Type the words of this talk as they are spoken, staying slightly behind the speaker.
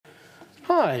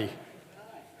Hi.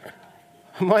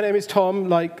 My name is Tom,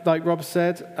 like Rob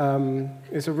said.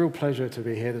 It's a real pleasure to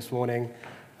be here this morning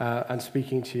and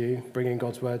speaking to you, bringing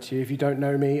God's word to you. If you don't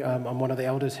know me, I'm one of the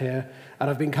elders here, and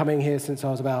I've been coming here since I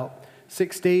was about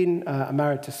 16. I'm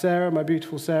married to Sarah, my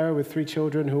beautiful Sarah, with 3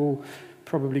 children who are all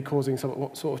probably causing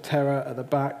some sort of terror at the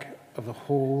back of the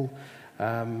hall.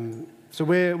 So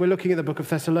we're looking at the book of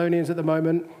Thessalonians at the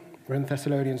moment. We're in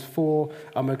Thessalonians 4,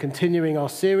 and we're continuing our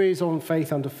series on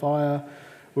faith under fire.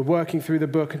 We're working through the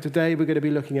book, and today we're going to be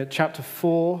looking at chapter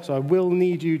 4. So I will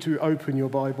need you to open your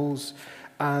Bibles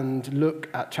and look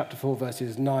at chapter 4,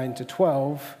 verses 9 to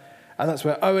 12. And that's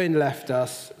where Owen left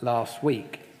us last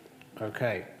week.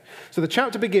 Okay. So the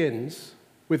chapter begins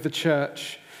with the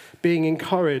church being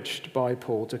encouraged by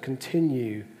Paul to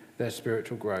continue their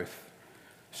spiritual growth.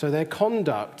 So their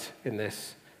conduct in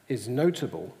this is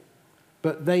notable,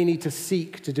 but they need to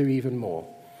seek to do even more.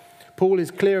 Paul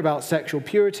is clear about sexual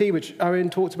purity, which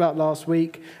Owen talked about last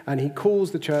week, and he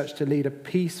calls the church to lead a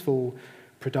peaceful,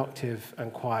 productive,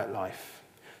 and quiet life.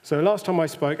 So last time I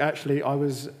spoke, actually, I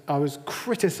was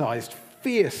criticized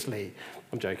fiercely,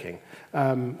 I'm joking,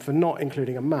 for not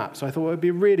including a map. So I thought it would be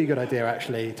a really good idea,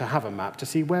 actually, to have a map to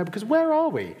see where, because where are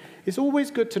we? It's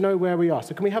always good to know where we are.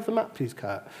 So can we have the map, please,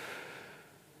 Kurt?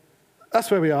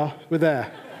 That's where we are. We're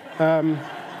there.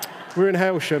 We're in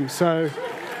Hailsham, so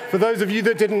for those of you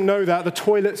that didn't know that, the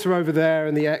toilets are over there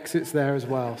and the exit's there as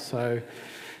well. So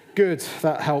good,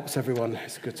 that helps everyone.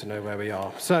 It's good to know where we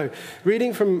are. So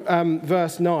reading from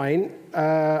verse 9,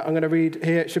 I'm going to read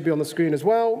here, it should be on the screen as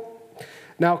well.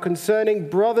 Now concerning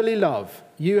brotherly love,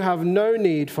 you have no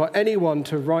need for anyone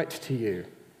to write to you,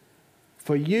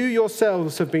 for you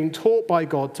yourselves have been taught by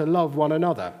God to love one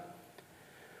another.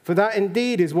 For that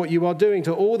indeed is what you are doing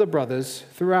to all the brothers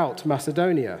throughout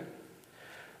Macedonia.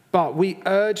 But we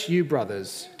urge you,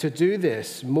 brothers, to do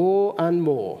this more and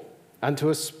more, and to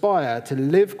aspire to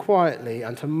live quietly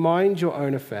and to mind your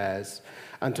own affairs,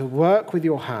 and to work with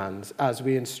your hands as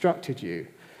we instructed you,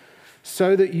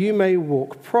 so that you may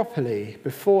walk properly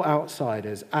before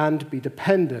outsiders and be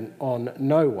dependent on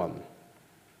no one.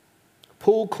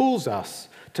 Paul calls us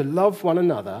to love one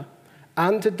another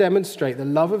and to demonstrate the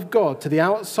love of God to the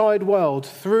outside world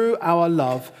through our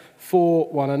love for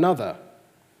one another.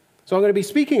 So I'm going to be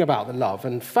speaking about the love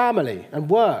and family and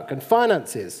work and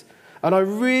finances. And I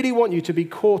really want you to be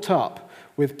caught up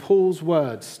with Paul's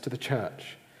words to the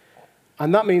church.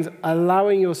 And that means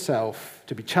allowing yourself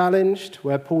to be challenged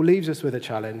where Paul leaves us with a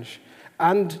challenge,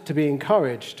 and to be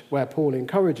encouraged where Paul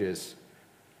encourages.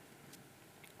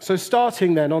 So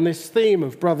starting then on this theme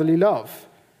of brotherly love,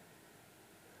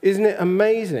 isn't it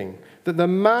amazing that the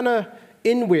manner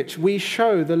in which we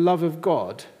show the love of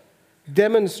God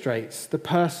demonstrates the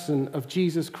person of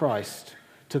Jesus Christ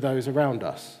to those around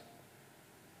us?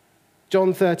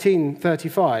 John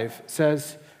 13:35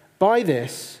 says, "By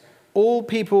this, all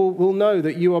people will know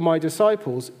that you are my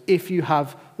disciples if you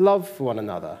have love for one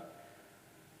another."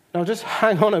 Now just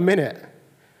hang on a minute.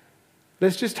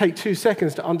 Let's just take 2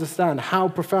 seconds to understand how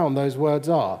profound those words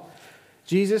are.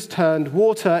 Jesus turned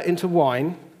water into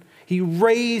wine. He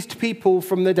raised people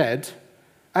from the dead,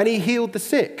 and he healed the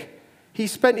sick. He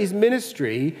spent his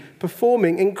ministry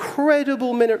performing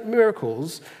incredible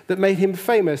miracles that made him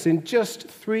famous in just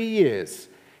 3 years.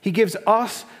 He gives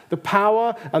us the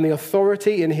power and the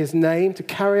authority in his name to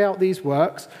carry out these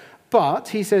works, but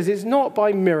he says it's not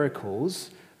by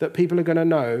miracles that people are going to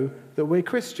know that we're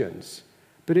Christians,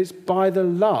 but it's by the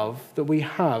love that we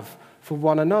have for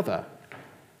one another.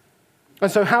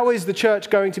 And so how is the church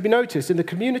going to be noticed in the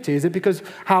community? Is it because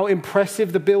how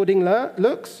impressive the building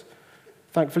looks?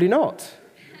 Thankfully not.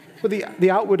 Well,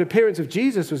 the outward appearance of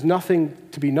Jesus was nothing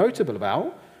to be notable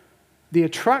about. The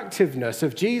attractiveness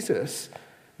of Jesus,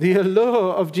 the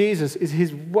allure of Jesus is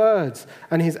his words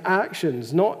and his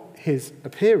actions, not his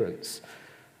appearance.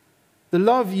 The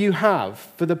love you have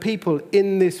for the people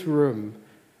in this room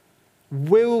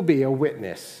will be a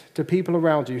witness to people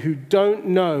around you who don't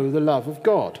know the love of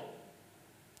God.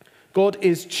 God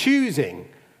is choosing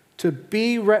to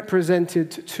be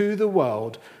represented to the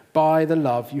world by the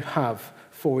love you have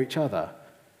for each other.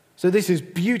 So this is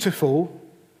beautiful,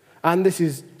 and this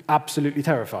is absolutely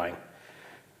terrifying.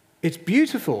 It's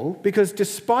beautiful because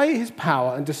despite his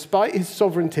power and despite his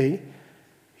sovereignty,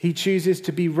 he chooses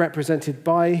to be represented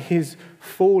by his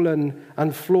fallen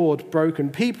and flawed, broken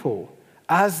people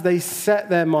as they set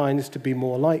their minds to be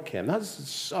more like him. That's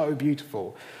so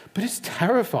beautiful. But it's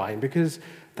terrifying because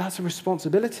that's a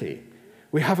responsibility.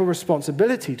 We have a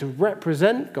responsibility to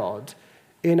represent God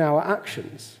in our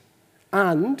actions,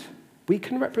 and we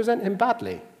can represent him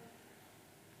badly.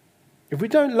 If we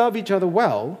don't love each other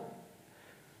well,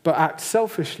 but act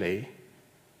selfishly,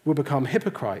 will become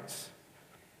hypocrites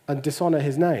and dishonor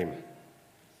his name.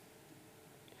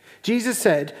 Jesus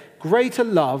said, "Greater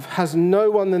love has no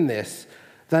one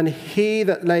than he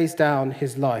that lays down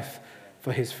his life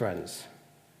for his friends."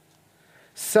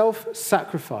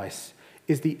 Self-sacrifice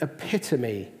is the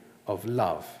epitome of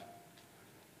love.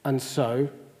 And so,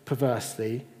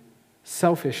 perversely,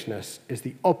 selfishness is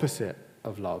the opposite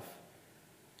of love.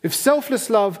 If selfless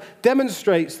love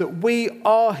demonstrates that we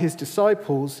are his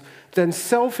disciples, then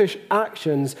selfish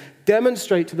actions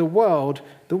demonstrate to the world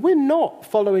that we're not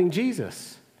following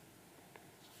Jesus.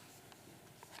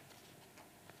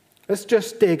 Let's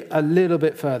just dig a little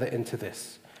bit further into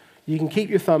this. You can keep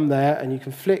your thumb there and you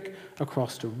can flick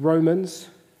across to Romans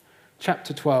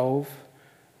chapter 12,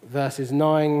 verses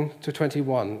 9 to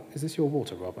 21. Is this your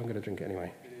water, Rob? I'm going to drink it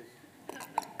anyway.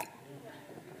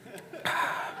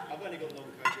 I've only got long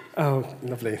COVID. Oh,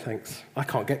 lovely, thanks. I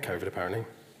can't get COVID, apparently.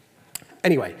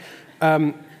 Anyway,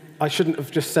 I shouldn't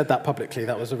have just said that publicly.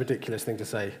 That was a ridiculous thing to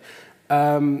say.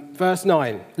 Verse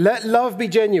 9, "Let love be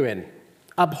genuine.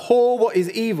 Abhor what is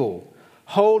evil.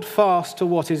 Hold fast to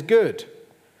what is good.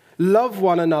 Love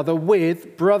one another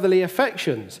with brotherly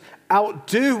affections.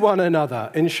 Outdo one another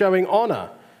in showing honor.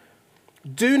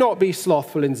 Do not be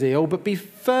slothful in zeal, but be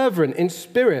fervent in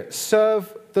spirit.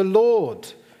 Serve the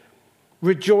Lord.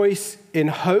 Rejoice in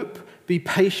hope. Be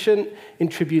patient in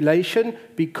tribulation.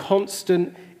 Be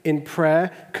constant in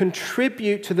prayer.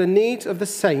 Contribute to the needs of the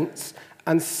saints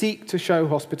and seek to show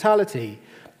hospitality.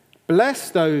 Bless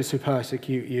those who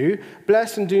persecute you.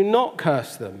 Bless and do not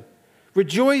curse them.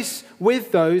 Rejoice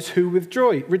with those who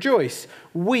rejoice.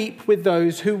 Weep with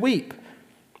those who weep.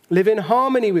 Live in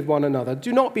harmony with one another.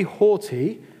 Do not be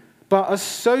haughty, but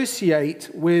associate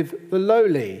with the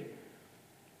lowly.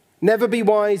 Never be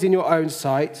wise in your own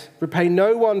sight. Repay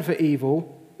no one for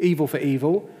evil for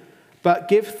evil, but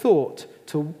give thought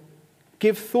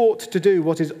to do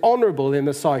what is honorable in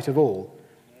the sight of all.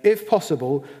 If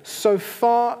possible, so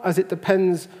far as it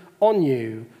depends on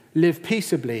you, live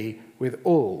peaceably with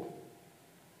all."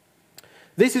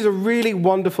 This is a really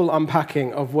wonderful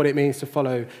unpacking of what it means to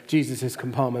follow Jesus'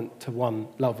 commandment to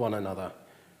love one another.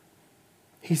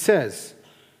 He says,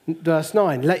 verse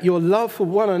 9, "Let your love for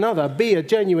one another be a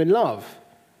genuine love,"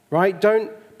 right?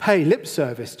 Don't pay lip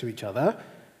service to each other,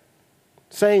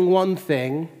 saying one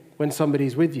thing when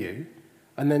somebody's with you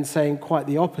and then saying quite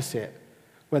the opposite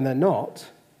when they're not.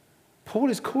 Paul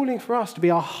is calling for us to be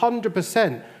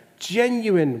 100%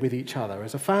 genuine with each other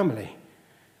as a family.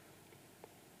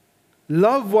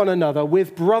 Love one another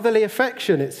with brotherly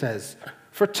affection, it says.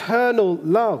 Fraternal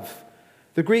love.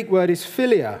 The Greek word is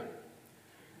philia.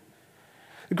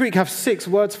 The Greek have 6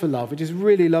 words for love, which is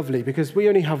really lovely because we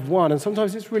only have one, and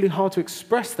sometimes it's really hard to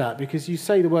express that because you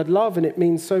say the word love and it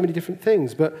means so many different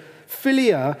things. But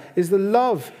philia is the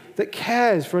love that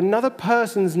cares for another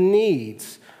person's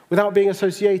needs without being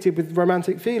associated with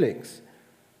romantic feelings.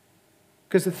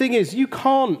 Because the thing is, you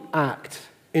can't act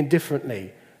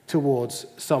indifferently towards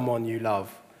someone you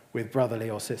love with brotherly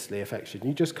or sisterly affection.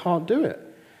 You just can't do it.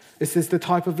 This is the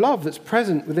type of love that's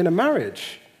present within a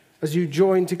marriage as you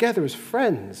join together as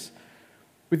friends,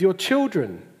 with your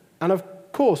children, and of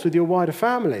course with your wider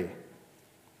family.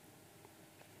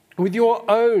 With your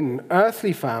own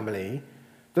earthly family,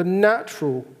 the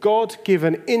natural,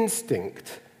 God-given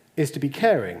instinct is to be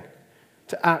caring,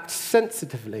 to act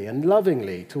sensitively and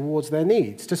lovingly towards their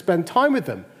needs, to spend time with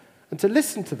them, and to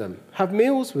listen to them, have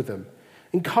meals with them,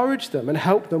 encourage them, and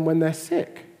help them when they're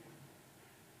sick.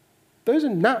 Those are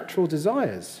natural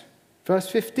desires. Verse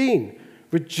 15,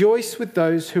 "Rejoice with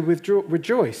those who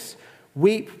rejoice.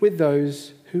 Weep with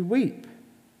those who weep."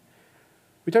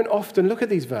 We don't often look at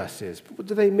these verses, but what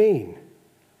do they mean?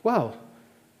 Well,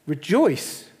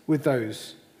 rejoice with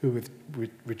those who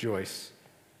rejoice.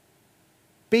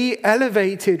 Be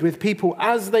elevated with people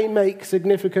as they make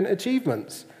significant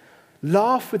achievements.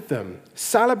 Laugh with them.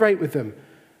 Celebrate with them.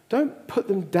 Don't put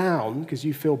them down because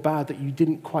you feel bad that you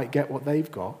didn't quite get what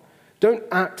they've got. Don't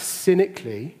act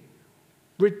cynically.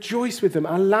 Rejoice with them.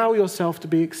 Allow yourself to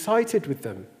be excited with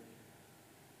them.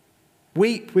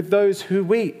 Weep with those who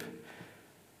weep.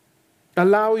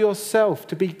 Allow yourself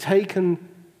to be taken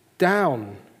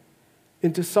down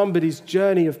into somebody's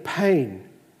journey of pain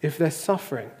if they're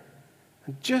suffering.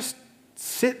 And just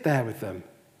sit there with them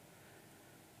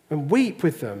and weep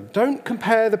with them. Don't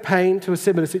compare the pain to a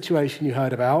similar situation you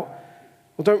heard about,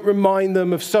 or don't remind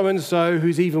them of so-and-so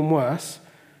who's even worse.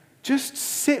 Just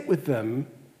sit with them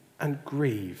and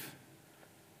grieve.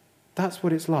 That's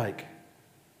what it's like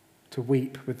to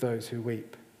weep with those who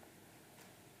weep.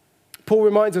 Paul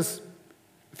reminds us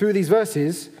through these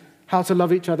verses how to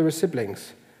love each other as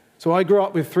siblings. So I grew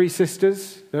up with 3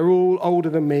 sisters. They're all older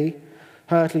than me,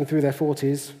 hurtling through their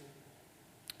 40s,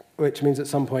 which means at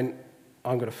some point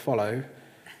I'm going to follow.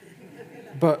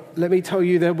 But let me tell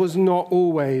you, there was not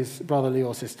always brotherly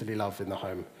or sisterly love in the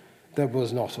home. There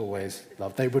was not always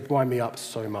love. They would wind me up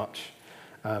so much,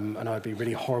 and I'd be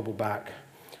really horrible back.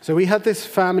 So we had this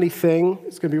family thing.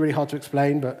 It's going to be really hard to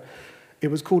explain, but it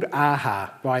was called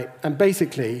AHA, right? And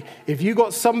basically, if you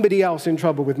got somebody else in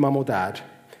trouble with mum or dad,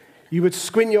 you would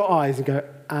squint your eyes and go,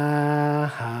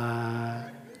 AHA,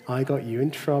 I got you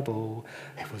in trouble.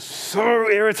 It was so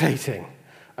irritating.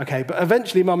 Okay, but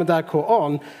eventually mum and dad caught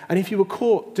on, and if you were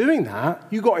caught doing that,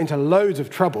 you got into loads of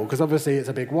trouble, because obviously it's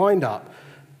a big wind-up.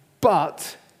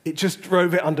 But it just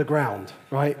drove it underground,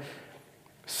 right?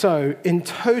 So in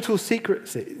total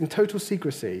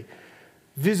secrecy,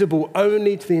 visible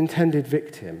only to the intended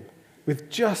victim, with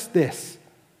just this.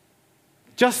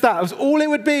 Just that. It was all it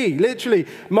would be, literally.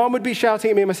 Mum would be shouting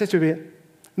at me and my sister would be it.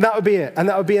 And that would be it. And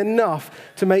that would be enough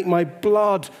to make my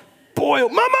blood boil.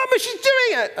 Mama, she's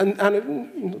doing it! And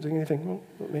I'm not doing anything. Well,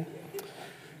 not me.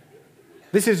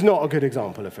 This is not a good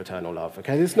example of fraternal love,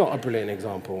 okay? This is not a brilliant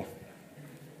example.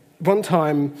 One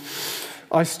time,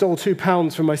 I stole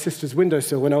 £2 from my sister's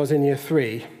windowsill when I was in year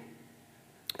 3.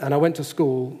 And I went to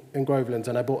school in Grovelands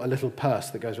and I bought a little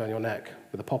purse that goes around your neck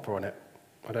with a popper on it.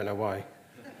 I don't know why.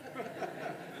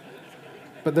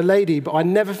 But I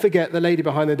never forget the lady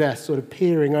behind the desk sort of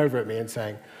peering over at me and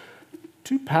saying,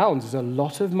 £2 is a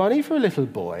lot of money for a little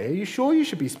boy. Are you sure you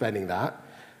should be spending that?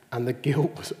 And the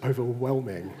guilt was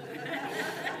overwhelming.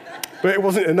 But it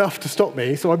wasn't enough to stop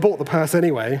me, so I bought the purse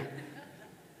anyway.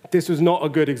 This was not a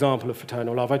good example of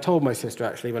fraternal love. I told my sister,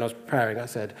 actually, when I was preparing, I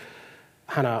said,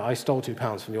 Hannah, I stole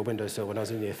 £2 from your windowsill when I was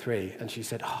in year 3. And she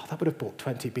said, that would have bought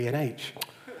 20 B&H.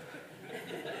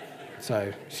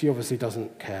 So she obviously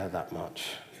doesn't care that much.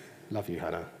 Love you,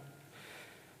 Hannah.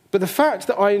 But the fact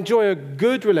that I enjoy a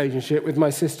good relationship with my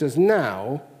sisters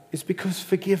now is because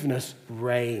forgiveness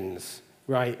reigns,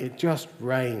 right? It just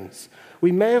reigns.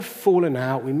 We may have fallen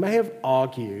out, we may have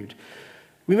argued,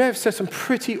 we may have said some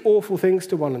pretty awful things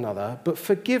to one another, but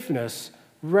forgiveness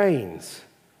reigns.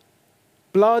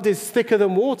 Blood is thicker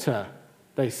than water,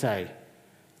 they say.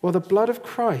 Well, the blood of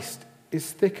Christ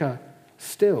is thicker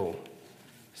still.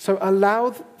 So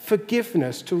allow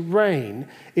forgiveness to reign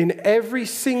in every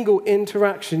single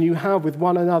interaction you have with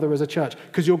one another as a church,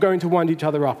 because you're going to wind each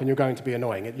other up and you're going to be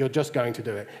annoying. You're just going to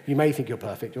do it. You may think you're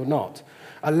perfect, you're not.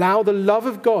 Allow the love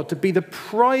of God to be the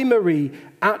primary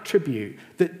attribute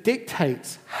that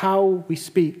dictates how we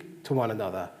speak to one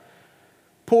another.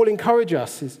 Paul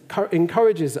encourages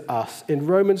us in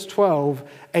Romans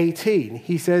 12:18.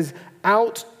 He says,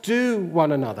 outdo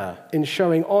one another in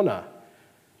showing honor.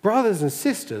 Brothers and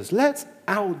sisters, let's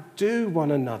outdo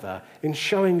one another in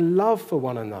showing love for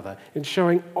one another, in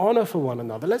showing honor for one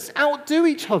another. Let's outdo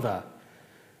each other.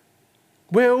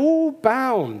 We're all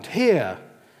bound here,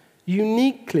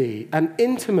 uniquely and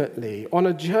intimately, on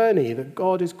a journey that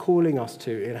God is calling us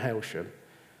to in Hailsham.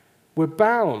 We're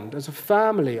bound as a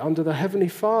family under the Heavenly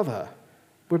Father.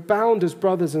 We're bound as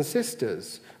brothers and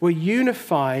sisters. We're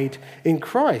unified in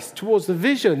Christ towards the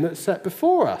vision that's set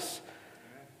before us.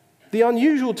 The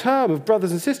unusual term of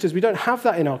brothers and sisters, we don't have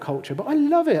that in our culture, but I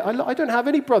love it. I don't have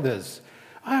any brothers.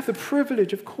 I have the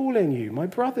privilege of calling you my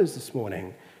brothers this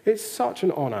morning. It's such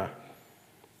an honor.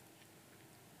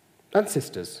 And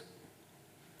sisters.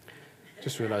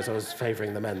 Just realized I was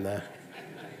favoring the men there.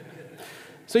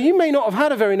 So you may not have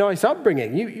had a very nice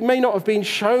upbringing. You may not have been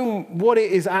shown what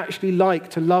it is actually like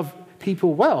to love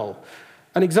people well.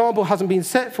 An example hasn't been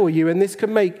set for you, and this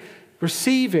can make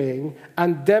receiving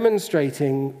and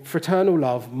demonstrating fraternal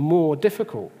love more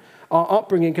difficult. Our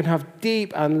upbringing can have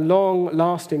deep and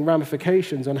long-lasting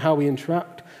ramifications on how we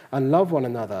interact and love one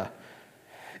another.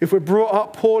 If we're brought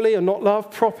up poorly or not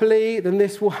loved properly, then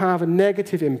this will have a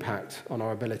negative impact on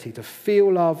our ability to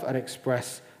feel love and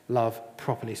express love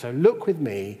properly. So look with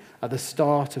me at the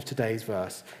start of today's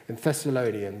verse in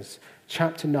Thessalonians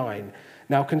chapter 9.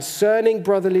 Now concerning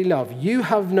brotherly love, you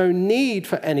have no need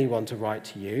for anyone to write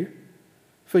to you,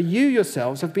 for you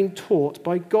yourselves have been taught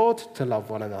by God to love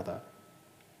one another.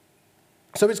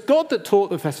 So it's God that taught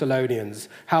the Thessalonians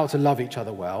how to love each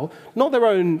other well, not their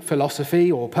own philosophy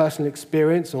or personal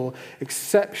experience or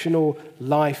exceptional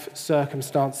life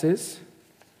circumstances.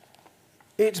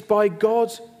 It's by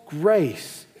God's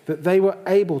grace that they were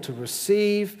able to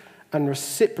receive and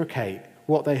reciprocate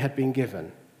what they had been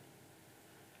given.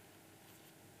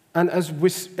 And as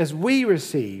we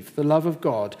receive the love of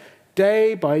God,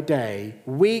 day by day,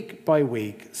 week by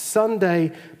week, Sunday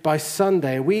by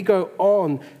Sunday, we go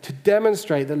on to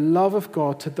demonstrate the love of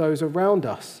God to those around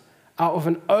us out of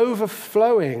an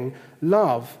overflowing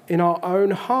love in our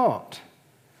own heart?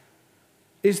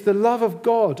 Is the love of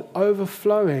God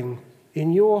overflowing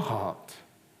in your heart?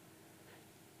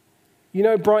 You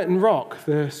know Brighton Rock,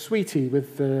 the sweetie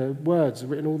with the words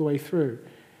written all the way through?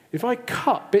 If I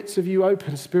cut bits of you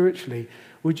open spiritually,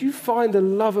 would you find the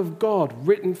love of God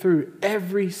written through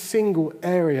every single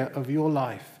area of your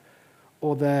life?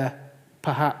 Or there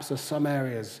perhaps are some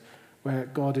areas where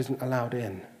God isn't allowed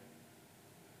in?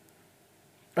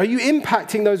 Are you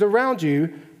impacting those around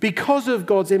you because of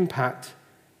God's impact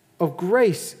of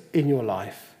grace in your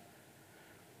life?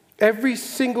 Every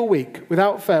single week,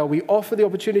 without fail, we offer the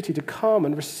opportunity to come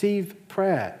and receive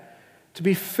prayer, to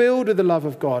be filled with the love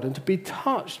of God and to be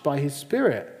touched by His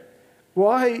Spirit.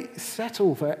 Why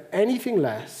settle for anything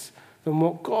less than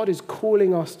what God is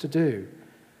calling us to do,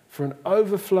 for an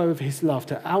overflow of His love,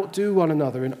 to outdo one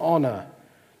another in honor?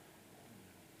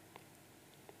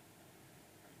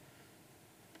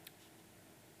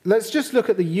 Let's just look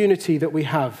at the unity that we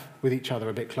have with each other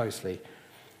a bit closely.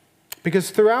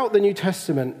 Because throughout the New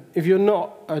Testament, if you're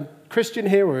not a Christian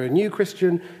here or a new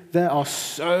Christian, there are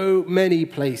so many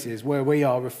places where we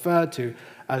are referred to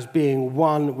as being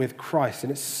one with Christ.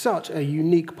 And it's such a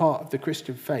unique part of the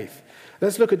Christian faith.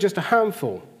 Let's look at just a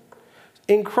handful.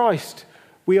 In Christ,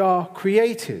 we are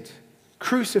created,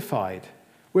 crucified,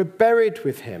 we're buried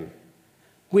with Him.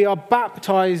 We are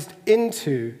baptized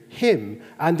into Him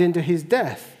and into His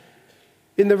death.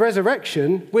 In the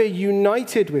resurrection, we're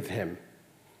united with Him.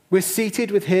 We're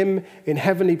seated with Him in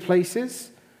heavenly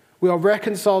places. We are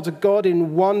reconciled to God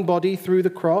in one body through the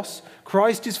cross.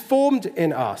 Christ is formed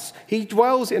in us. He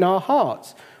dwells in our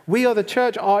hearts. We are the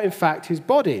church, are in fact His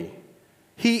body.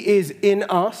 He is in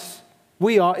us.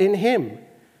 We are in Him.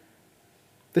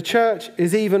 The church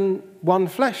is even one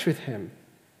flesh with Him.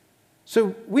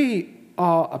 So we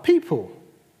are a people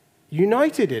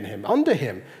united in Him, under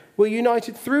Him. We're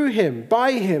united through Him,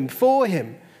 by Him, for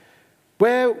Him.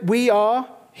 Where we are,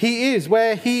 He is.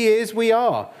 Where He is, we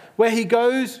are. Where He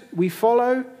goes, we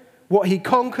follow. What He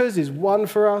conquers is won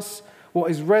for us.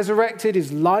 What is resurrected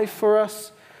is life for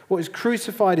us. What is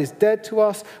crucified is dead to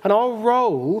us. And our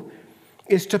role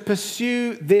is to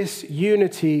pursue this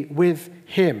unity with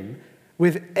Him,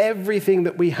 with everything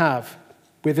that we have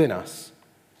within us.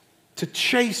 To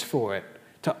chase for it,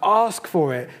 to ask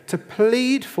for it, to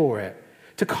plead for it,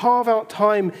 to carve out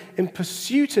time in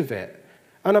pursuit of it.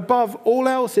 And above all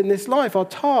else in this life, our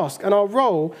task and our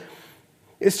role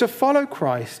is to follow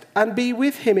Christ and be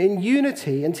with Him in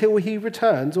unity until He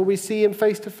returns or we see Him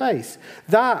face to face.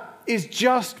 That is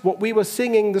just what we were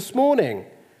singing this morning.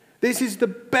 This is the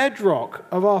bedrock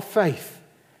of our faith.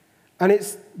 And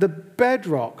it's the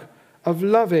bedrock of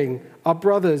loving our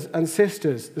brothers and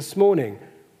sisters this morning.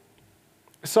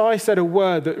 Si said a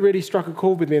word that really struck a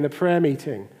chord with me in the prayer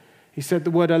meeting. He said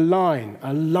the word align,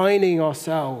 aligning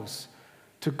ourselves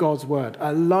to God's word,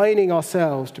 aligning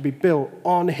ourselves to be built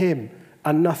on Him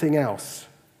and nothing else.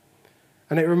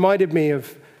 And it reminded me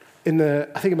of, I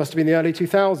think it must have been the early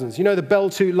 2000s, you know the Bell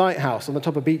 2 lighthouse on the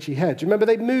top of Beachy Head? Do you remember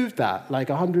they moved that like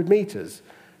 100 meters?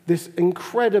 This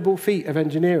incredible feat of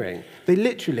engineering. They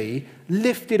literally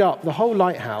lifted up the whole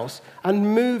lighthouse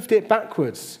and moved it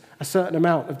backwards a certain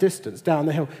amount of distance down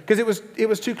the hill because it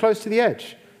was too close to the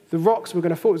edge. The rocks were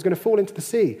going to fall. It was going to fall into the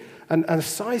sea. And as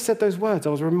Si said those words, I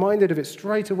was reminded of it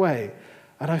straight away.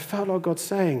 And I felt like God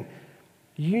saying,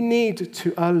 you need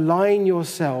to align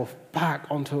yourself back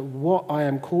onto what I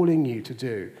am calling you to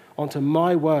do, onto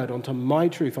my word, onto my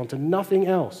truth, onto nothing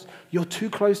else. You're too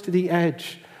close to the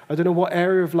edge. I don't know what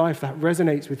area of life that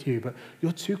resonates with you, but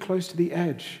you're too close to the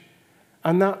edge.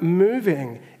 And that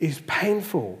moving is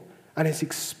painful, and it's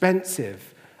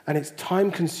expensive, and it's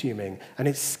time-consuming, and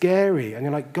it's scary. And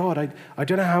you're like, God, I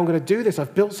don't know how I'm going to do this.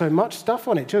 I've built so much stuff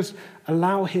on it. Just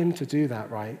allow Him to do that,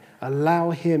 right?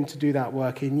 Allow Him to do that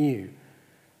work in you,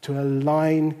 to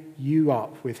align you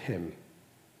up with Him.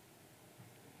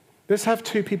 Let's have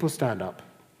two people stand up.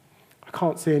 I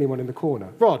can't see anyone in the corner.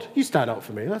 Rod, you stand up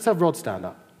for me. Let's have Rod stand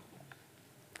up.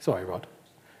 Sorry, Rod.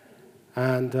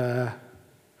 And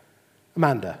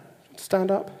Amanda,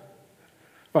 stand up.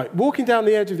 Right, walking down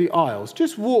the edge of the aisles,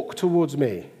 just walk towards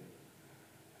me.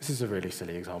 This is a really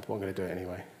silly example. I'm going to do it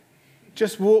anyway.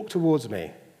 Just walk towards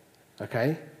me,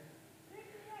 okay?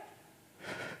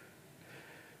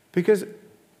 Because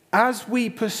as we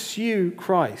pursue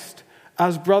Christ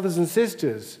as brothers and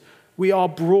sisters, we are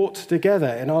brought together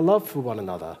in our love for one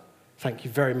another. Thank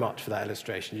you very much for that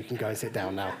illustration. You can go and sit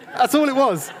down now. That's all it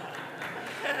was.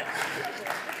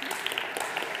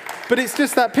 But it's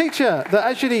just that picture that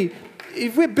actually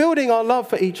if we're building our love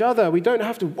for each other, we don't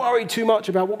have to worry too much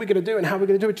about what we're going to do and how we're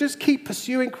going to do it. Just keep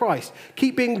pursuing Christ.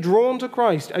 Keep being drawn to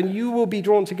Christ, and you will be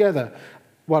drawn together,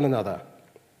 one another.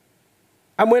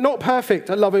 And we're not perfect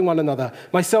at loving one another.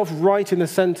 Myself right in the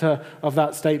center of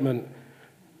that statement.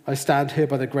 I stand here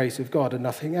by the grace of God and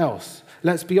nothing else.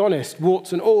 Let's be honest,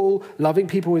 warts and all, loving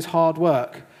people is hard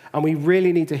work. And we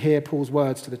really need to hear Paul's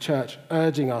words to the church,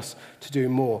 urging us to do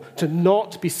more, to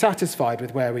not be satisfied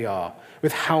with where we are,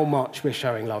 with how much we're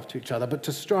showing love to each other, but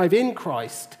to strive in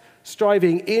Christ,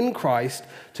 striving in Christ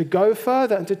to go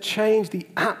further and to change the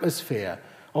atmosphere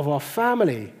of our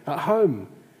family at home,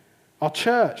 our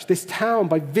church, this town,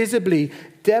 by visibly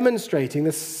demonstrating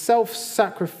the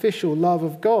self-sacrificial love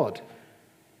of God.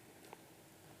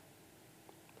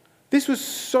 This was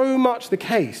so much the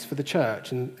case for the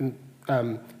church in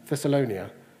Thessalonica.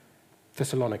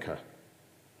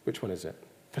 Which one is it?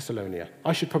 Thessalonia.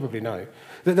 I should probably know.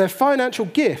 That their financial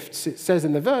gifts, it says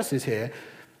in the verses here,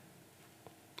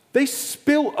 they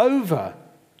spill over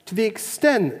to the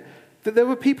extent that there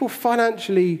were people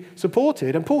financially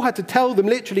supported, and Paul had to tell them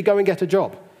literally, go and get a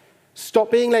job.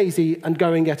 Stop being lazy and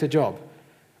go and get a job.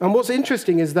 And what's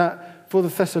interesting is that for the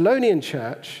Thessalonian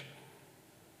church,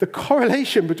 the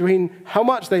correlation between how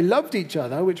much they loved each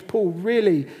other, which Paul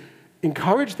really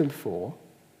encouraged them for,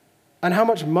 and how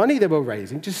much money they were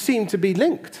raising just seemed to be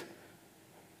linked.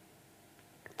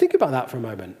 Think about that for a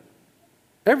moment.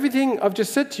 Everything I've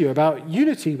just said to you about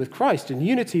unity with Christ and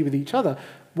unity with each other,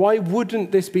 why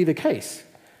wouldn't this be the case?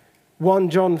 1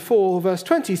 John 4, verse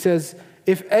 20 says,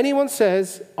 if anyone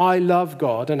says, I love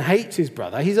God and hates his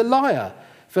brother, he's a liar.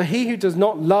 For he who does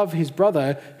not love his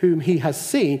brother whom he has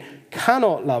seen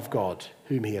cannot love God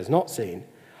whom he has not seen.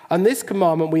 And this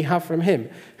commandment we have from him,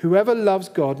 whoever loves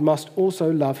God must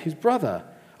also love his brother.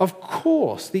 Of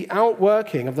course, the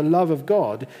outworking of the love of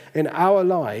God in our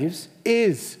lives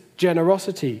is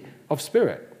generosity of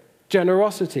spirit,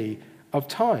 generosity of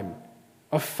time,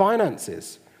 of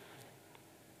finances.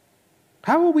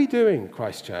 How are we doing,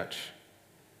 Christ Church?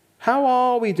 How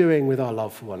are we doing with our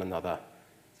love for one another?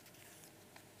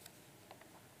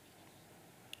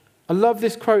 I love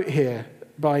this quote here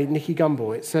by Nicky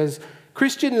Gumbel. It says,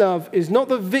 Christian love is not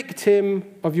the victim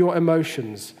of your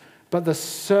emotions, but the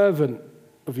servant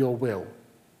of your will.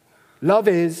 Love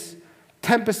is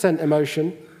 10%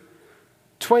 emotion,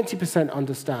 20%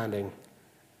 understanding,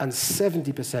 and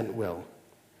 70% will.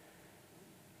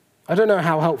 I don't know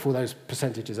how helpful those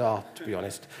percentages are, to be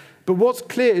honest. But what's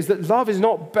clear is that love is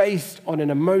not based on an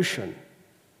emotion,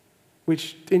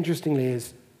 which, interestingly,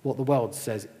 is what the world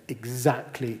says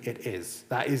exactly it is.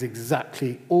 That is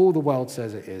exactly all the world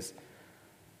says it is.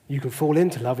 You can fall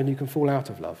into love and you can fall out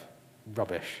of love.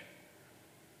 Rubbish.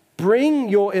 Bring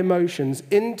your emotions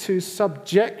into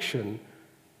subjection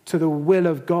to the will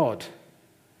of God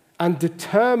and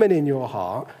determine in your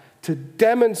heart to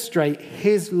demonstrate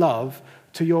his love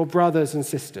to your brothers and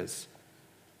sisters.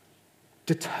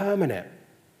 Determine it.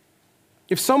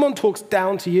 If someone talks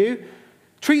down to you,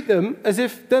 treat them as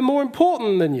if they're more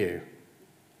important than you.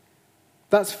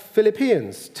 That's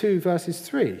Philippians 2, verses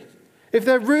 3. If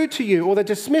they're rude to you or they're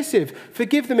dismissive,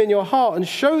 forgive them in your heart and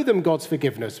show them God's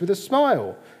forgiveness with a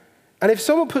smile. And if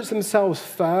someone puts themselves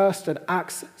first and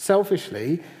acts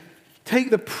selfishly, take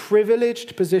the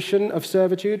privileged position of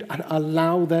servitude and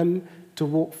allow them to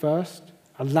walk first.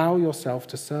 Allow yourself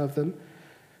to serve them.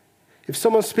 If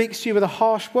someone speaks to you with a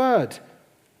harsh word,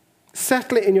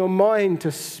 settle it in your mind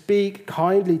to speak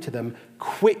kindly to them,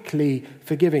 quickly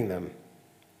forgiving them.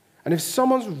 And if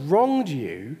someone's wronged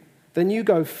you, then you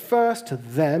go first to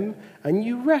them and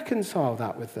you reconcile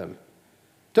that with them.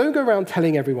 Don't go around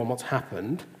telling everyone what's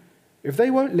happened. If they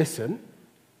won't listen,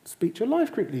 speak to your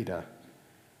life group leader.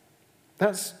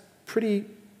 That's pretty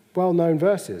well-known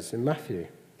verses in Matthew.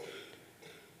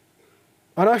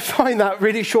 And I find that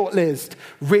really short-lived,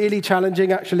 really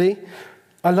challenging, actually.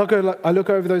 I look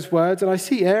over those words and I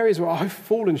see areas where I've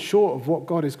fallen short of what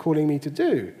God is calling me to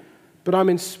do. But I'm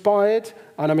inspired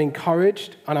and I'm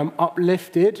encouraged and I'm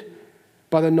uplifted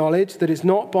by the knowledge that it's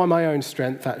not by my own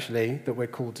strength, actually, that we're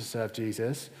called to serve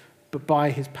Jesus, but by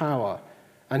his power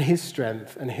and his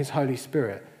strength and his Holy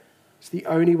Spirit. It's the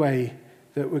only way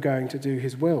that we're going to do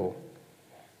his will.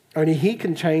 Only he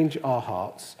can change our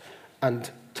hearts and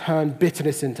turn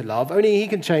bitterness into love. Only he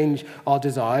can change our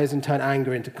desires and turn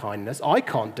anger into kindness. I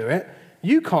can't do it.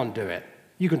 You can't do it.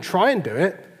 You can try and do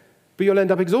it, but you'll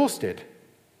end up exhausted.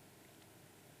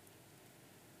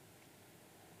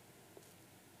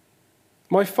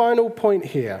 My final point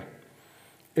here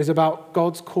is about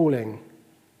God's calling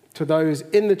to those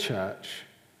in the church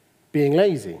being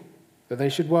lazy, that they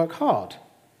should work hard.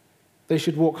 they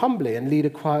should walk humbly and lead a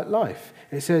quiet life.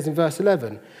 It says in verse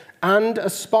 11, and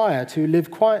aspire to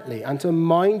live quietly and to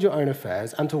mind your own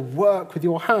affairs and to work with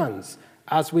your hands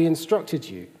as we instructed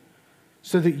you,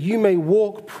 so that you may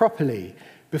walk properly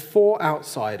before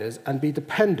outsiders and be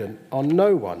dependent on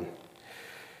no one.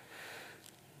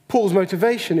 Paul's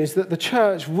motivation is that the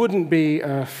church wouldn't be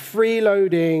a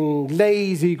freeloading,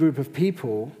 lazy group of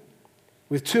people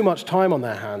with too much time on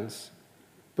their hands,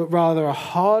 but rather a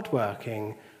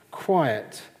hardworking,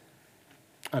 quiet,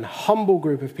 and humble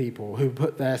group of people who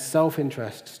put their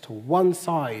self-interests to one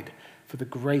side for the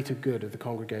greater good of the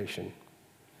congregation.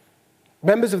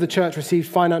 Members of the church received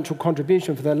financial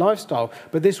contribution for their lifestyle,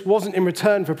 but this wasn't in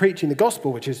return for preaching the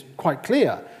gospel, which is quite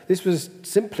clear. This was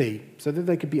simply so that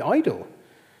they could be idle.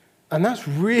 And that's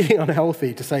really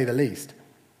unhealthy, to say the least.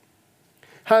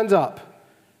 Hands up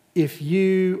if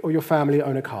you or your family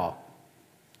own a car.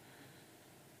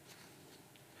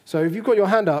 So if you've got your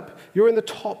hand up, you're in the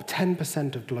top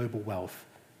 10% of global wealth.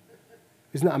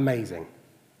 Isn't that amazing?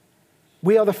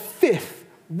 We are the 5th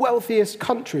wealthiest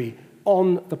country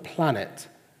on the planet.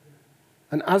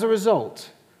 And as a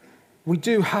result, we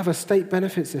do have a state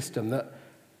benefit system that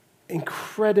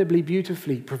incredibly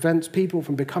beautifully prevents people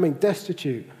from becoming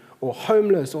destitute or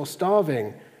homeless or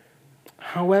starving.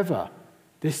 However,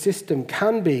 this system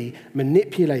can be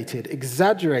manipulated,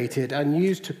 exaggerated, and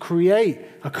used to create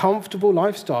a comfortable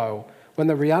lifestyle when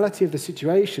the reality of the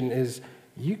situation is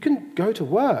you can go to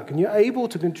work and you're able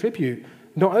to contribute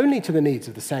not only to the needs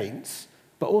of the saints,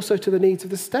 but also to the needs of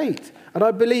the state. And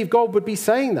I believe God would be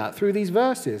saying that through these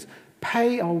verses.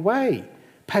 Pay our way,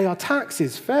 pay our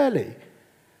taxes fairly,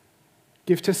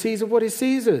 give to Caesar what is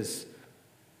Caesar's,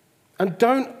 and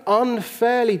don't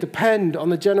unfairly depend on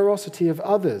the generosity of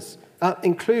others. That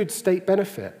includes state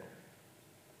benefit.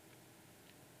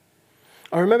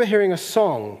 I remember hearing a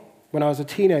song when I was a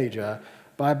teenager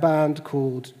by a band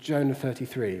called Jonah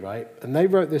 33, right? And they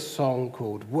wrote this song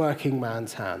called Working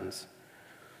Man's Hands.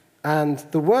 And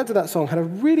the words of that song had a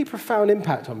really profound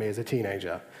impact on me as a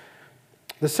teenager.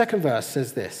 The second verse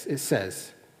says this. It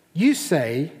says, you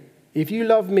say, if you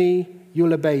love me,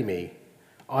 you'll obey me.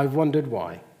 I've wondered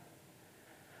why.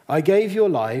 I gave your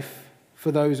life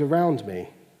for those around me.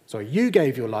 So you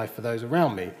gave your life for those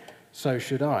around me. So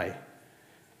should I.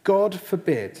 God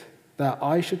forbid that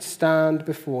I should stand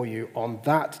before you on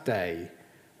that day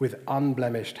with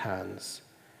unblemished hands.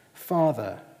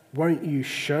 Father, won't you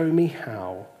show me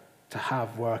how to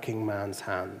have working man's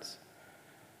hands?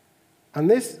 And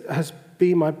this has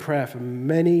been my prayer for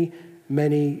many,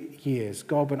 many years.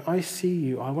 God, when I see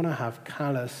you, I want to have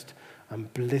calloused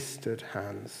and blistered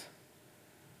hands.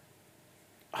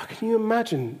 Oh, can you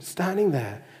imagine standing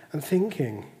there and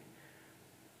thinking,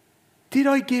 did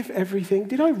I give everything?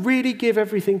 Did I really give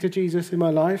everything to Jesus in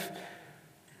my life?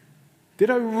 Did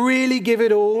I really give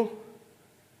it all?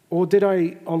 Or did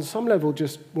I, on some level,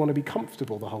 just want to be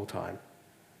comfortable the whole time?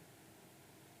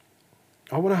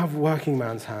 I want to have working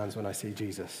man's hands when I see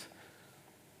Jesus.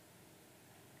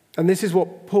 And this is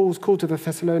what Paul's call to the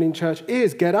Thessalonian church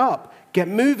is. Get up, get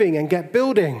moving, and get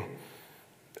building.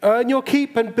 Earn your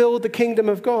keep and build the kingdom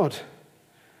of God.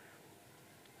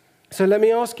 So let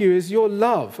me ask you, is your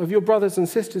love of your brothers and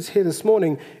sisters here this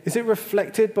morning, is it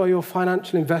reflected by your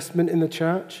financial investment in the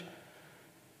church?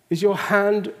 Is your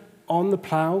hand on the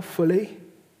plow fully?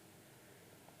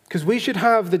 Because we should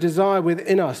have the desire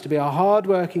within us to be a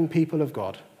hardworking people of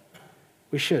God.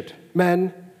 We should.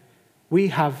 Men, we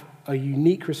have a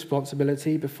unique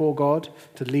responsibility before God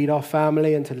to lead our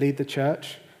family and to lead the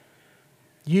church.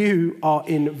 You are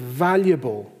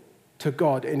invaluable to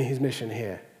God in his mission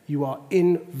here. You are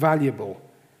invaluable.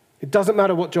 It doesn't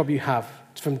matter what job you have,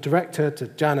 from director to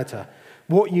janitor.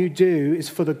 What you do is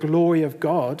for the glory of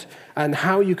God, and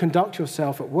how you conduct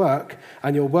yourself at work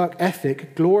and your work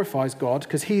ethic glorifies God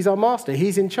because he's our master.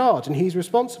 He's in charge and he's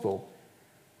responsible.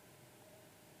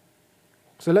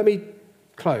 So let me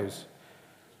close.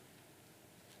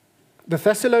 The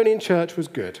Thessalonian church was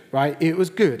good, right? It was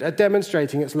good at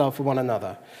demonstrating its love for one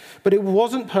another. But it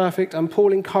wasn't perfect, and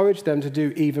Paul encouraged them to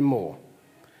do even more.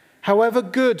 However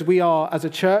good we are as a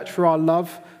church for our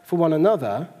love for one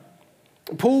another,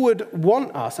 Paul would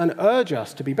want us and urge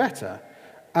us to be better,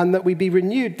 and that we be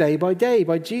renewed day by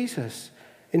Jesus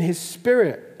in his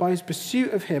spirit, by his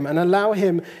pursuit of him, and allow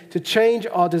him to change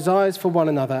our desires for one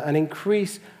another and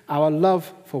increase our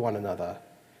love for one another.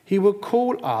 He would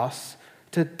call us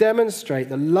to demonstrate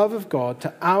the love of God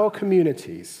to our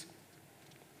communities.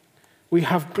 We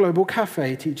have Global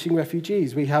Cafe teaching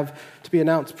refugees. We have, to be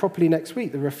announced properly next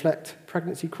week, the Reflect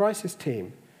Pregnancy Crisis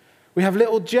Team. We have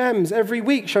little gems every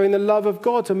week showing the love of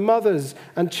God to mothers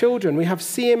and children. We have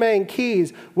CMA and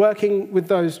Keys working with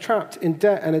those trapped in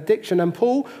debt and addiction. And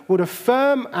Paul would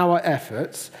affirm our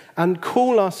efforts and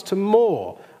call us to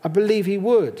more. I believe he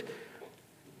would.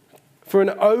 For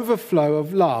an overflow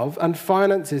of love and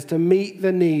finances to meet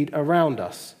the need around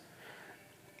us.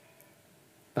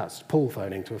 That's Paul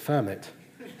phoning to affirm it.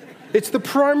 It's the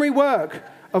primary work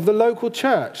of the local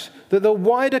church that the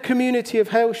wider community of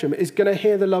Hailsham is going to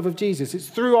hear the love of Jesus. It's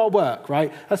through our work,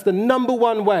 right? That's the number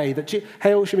one way that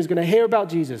Hailsham is going to hear about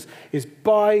Jesus, is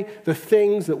by the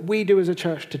things that we do as a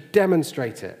church to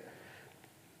demonstrate it.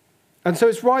 And so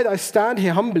it's right that I stand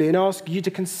here humbly and ask you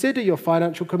to consider your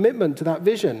financial commitment to that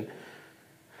vision,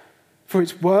 for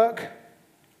its work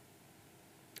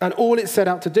and all it's set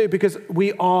out to do, because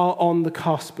we are on the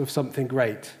cusp of something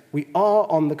great. We are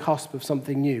on the cusp of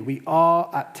something new. We are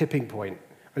at tipping point.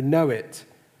 I know it.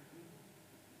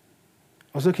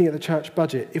 I was looking at the church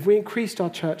budget. If we increased our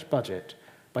church budget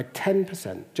by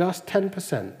 10%, just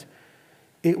 10%,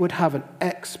 it would have an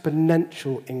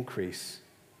exponential increase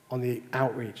on the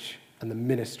outreach and the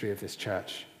ministry of this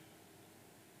church.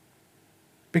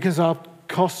 Because our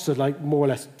costs are like more or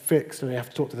less fixed, and we have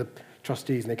to talk to the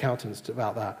trustees and the accountants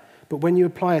about that. But when you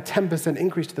apply a 10%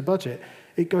 increase to the budget,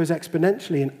 it goes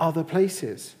exponentially in other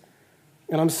places.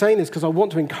 And I'm saying this because I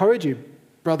want to encourage you,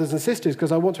 brothers and sisters,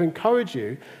 because I want to encourage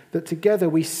you that together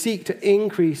we seek to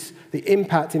increase the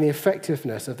impact and the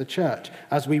effectiveness of the church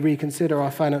as we reconsider our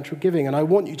financial giving. And I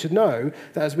want you to know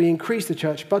that as we increase the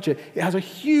church budget, it has a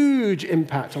huge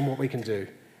impact on what we can do.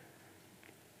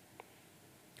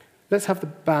 Let's have the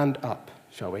band up,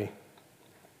 shall we?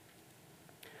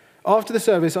 After the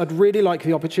service, I'd really like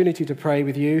the opportunity to pray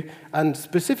with you, and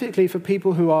specifically for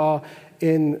people who are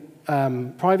in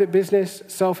private business,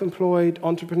 self-employed,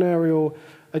 entrepreneurial.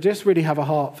 I just really have a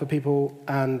heart for people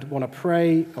and want to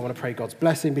pray. I want to pray God's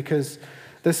blessing, because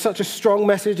there's such a strong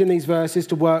message in these verses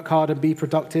to work hard and be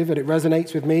productive, and it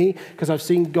resonates with me because I've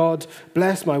seen God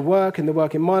bless my work and the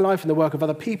work in my life and the work of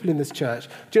other people in this church.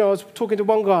 Do you know, I was talking to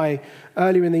one guy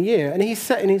earlier in the year, and he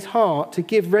set in his heart to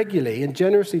give regularly and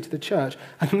generously to the church,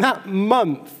 and that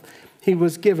month he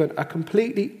was given a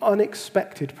completely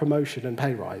unexpected promotion and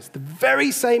pay rise, the very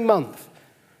same month.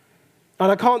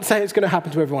 And I can't say it's going to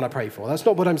happen to everyone I pray for. That's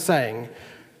not what I'm saying.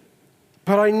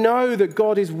 But I know that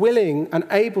God is willing and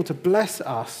able to bless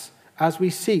us as we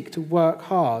seek to work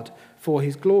hard for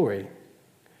his glory.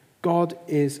 God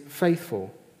is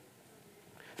faithful.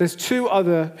 There's two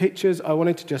other pictures I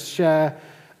wanted to just share,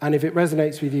 and if it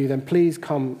resonates with you, then please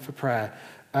come for prayer.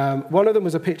 One of them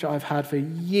was a picture I've had for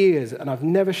years, and I've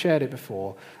never shared it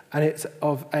before, and it's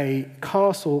of a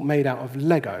castle made out of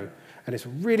Lego. And it's a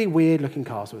really weird-looking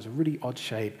castle. It's a really odd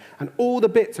shape. And all the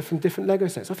bits are from different Lego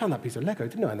sets. I found that piece of Lego,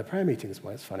 didn't I, in the prayer meeting this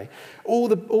morning? It's funny. All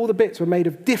the bits were made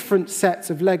of different sets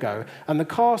of Lego, and the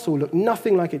castle looked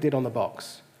nothing like it did on the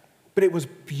box. But it was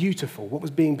beautiful. What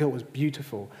was being built was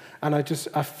beautiful. And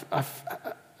I've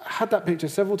had that picture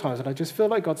several times, and I just feel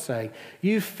like God's saying,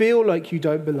 you feel like you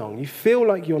don't belong. You feel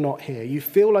like you're not here. You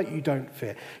feel like you don't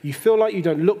fit. You feel like you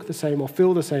don't look the same or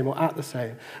feel the same or act the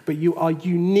same. But you are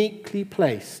uniquely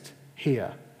placed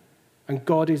here, and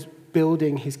God is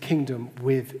building his kingdom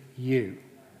with you,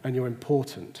 and you're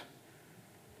important.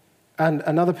 And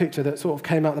another picture that sort of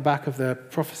came out the back of the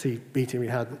prophecy meeting we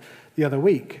had the other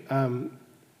week, and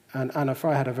Anna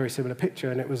Fry had a very similar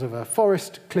picture, and it was of a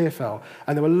forest, Clearfell,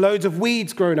 and there were loads of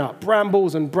weeds growing up,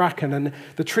 brambles and bracken, and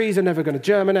the trees are never going to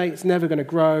germinate, it's never going to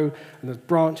grow, and there's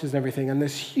branches and everything, and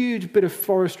this huge bit of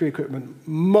forestry equipment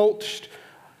mulched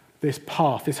this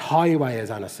path, this highway,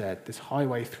 as Anna said, this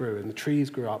highway through, and the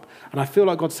trees grew up. And I feel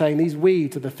like God's saying these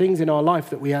weeds are the things in our life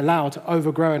that we allow to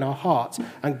overgrow in our hearts.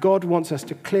 And God wants us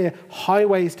to clear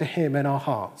highways to him in our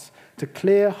hearts, to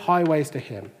clear highways to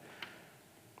him.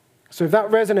 So if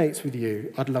that resonates with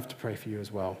you, I'd love to pray for you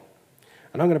as well.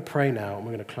 And I'm going to pray now, and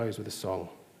we're going to close with a song.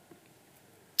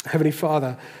 Heavenly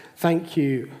Father, thank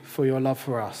you for your love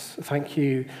for us. Thank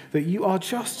you that you are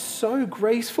just so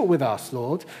graceful with us,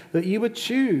 Lord, that you would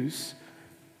choose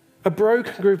a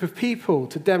broken group of people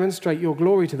to demonstrate your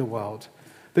glory to the world,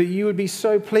 that you would be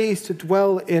so pleased to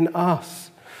dwell in us,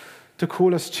 to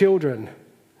call us children,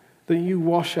 that you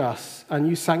wash us and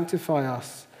you sanctify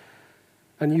us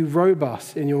and you robe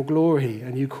us in your glory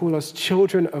and you call us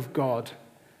children of God.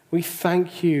 We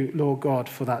thank you, Lord God,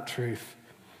 for that truth.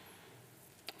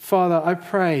 Father, I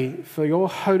pray for your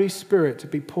Holy Spirit to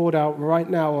be poured out right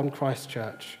now on Christ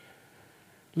Church.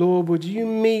 Lord, would you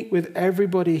meet with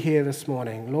everybody here this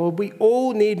morning? Lord, we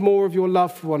all need more of your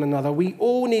love for one another. We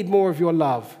all need more of your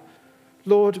love.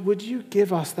 Lord, would you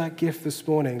give us that gift this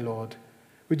morning, Lord?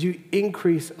 Would you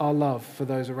increase our love for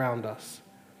those around us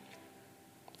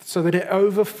so that it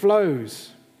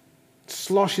overflows,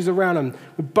 sloshes around, and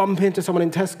we bump into someone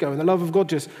in Tesco and the love of God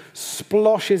just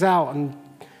splashes out and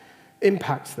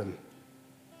impacts them?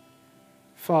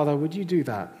 Father, would you do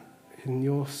that in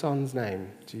your Son's name,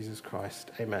 Jesus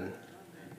Christ? Amen.